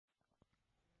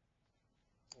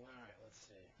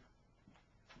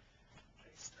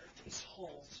Start these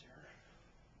holes here.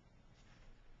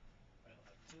 Right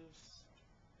like this.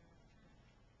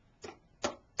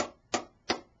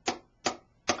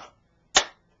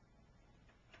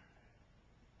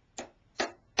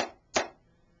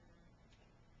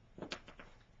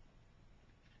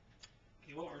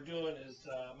 Okay, what we're doing is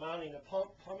mounting a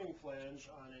plumbing flange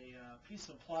on a piece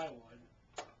of plywood.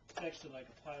 It's actually like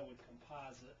a plywood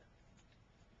composite.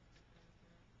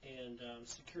 And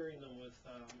securing them with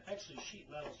actually sheet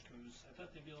metal screws. I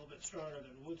thought they'd be a little bit stronger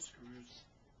than wood screws.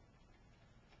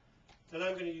 Then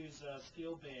I'm going to use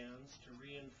steel bands to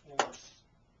reinforce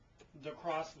the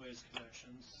crossways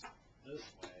connections this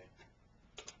way.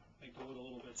 Make the wood a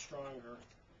little bit stronger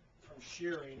from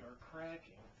shearing or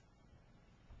cracking.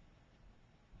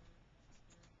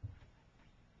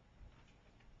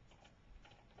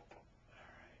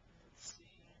 Alright, let's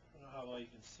see. I don't know how well you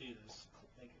can see this.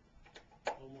 Make it a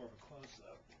little more of a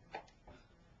close-up.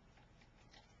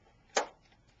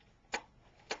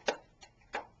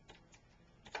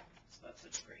 So that's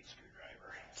a great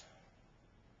screwdriver. Let's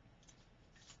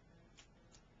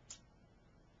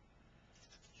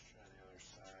try the other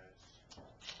side.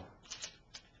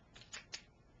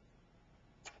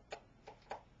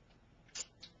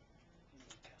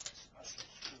 Special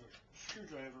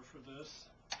screwdriver for this.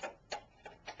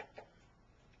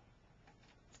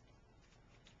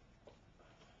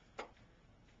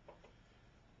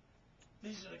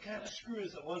 These are the kind of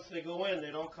screws that once they go in, they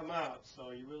don't come out,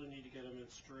 so you really need to get them in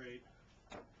straight.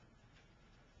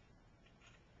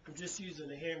 I'm just using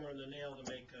the hammer and the nail to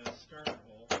make a starter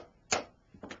hole. I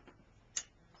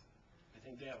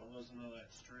think that one wasn't all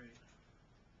that straight.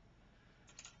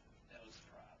 That was the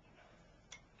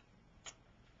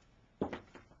problem.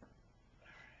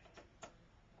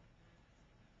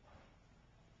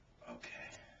 All right. Okay.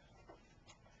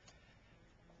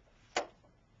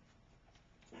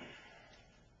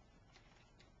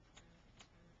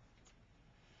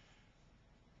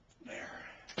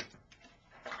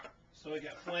 So we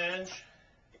got flange,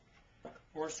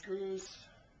 4 screws,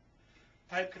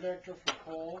 pipe connector for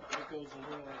coal. It goes in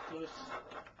here like this.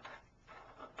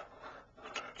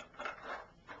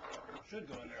 Should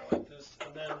go in there like this.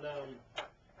 And then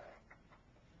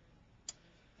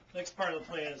next part of the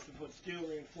plan is to put steel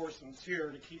reinforcements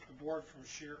here to keep the board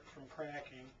from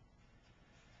cracking.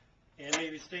 And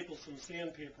maybe staple some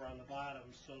sandpaper on the bottom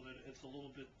so that it's a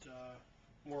little bit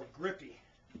more grippy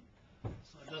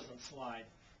so it doesn't slide.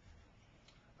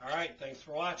 Alright, thanks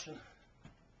for watching.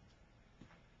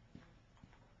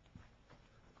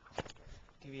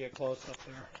 Give you a close-up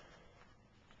there.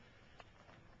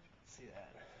 See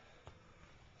that?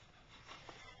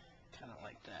 Kind of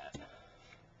like that.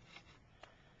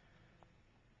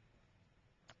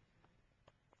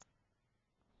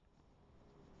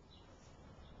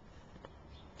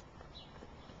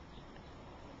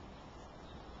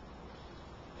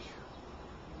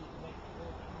 Make it a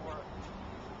little bit more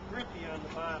grippy on the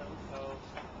bottom, so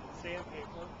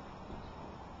sandpaper,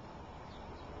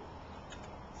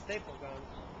 staple gun.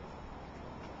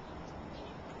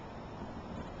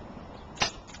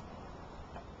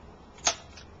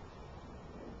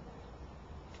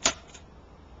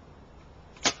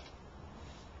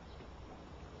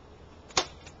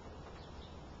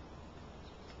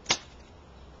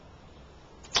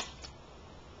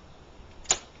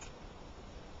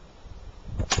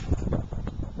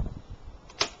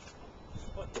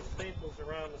 Staples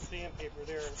around the sandpaper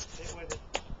there, that way it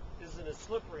isn't as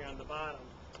slippery on the bottom.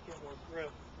 Get more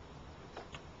grip.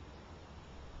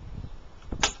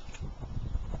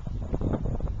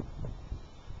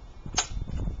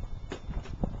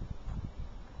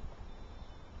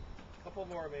 A couple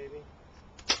more maybe.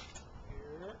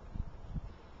 Here.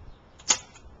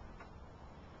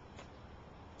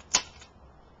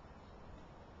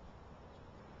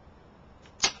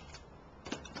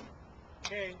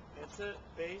 Okay, that's it.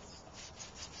 Base,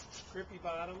 grippy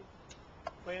bottom,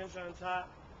 flange on top,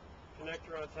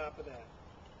 connector on top of that.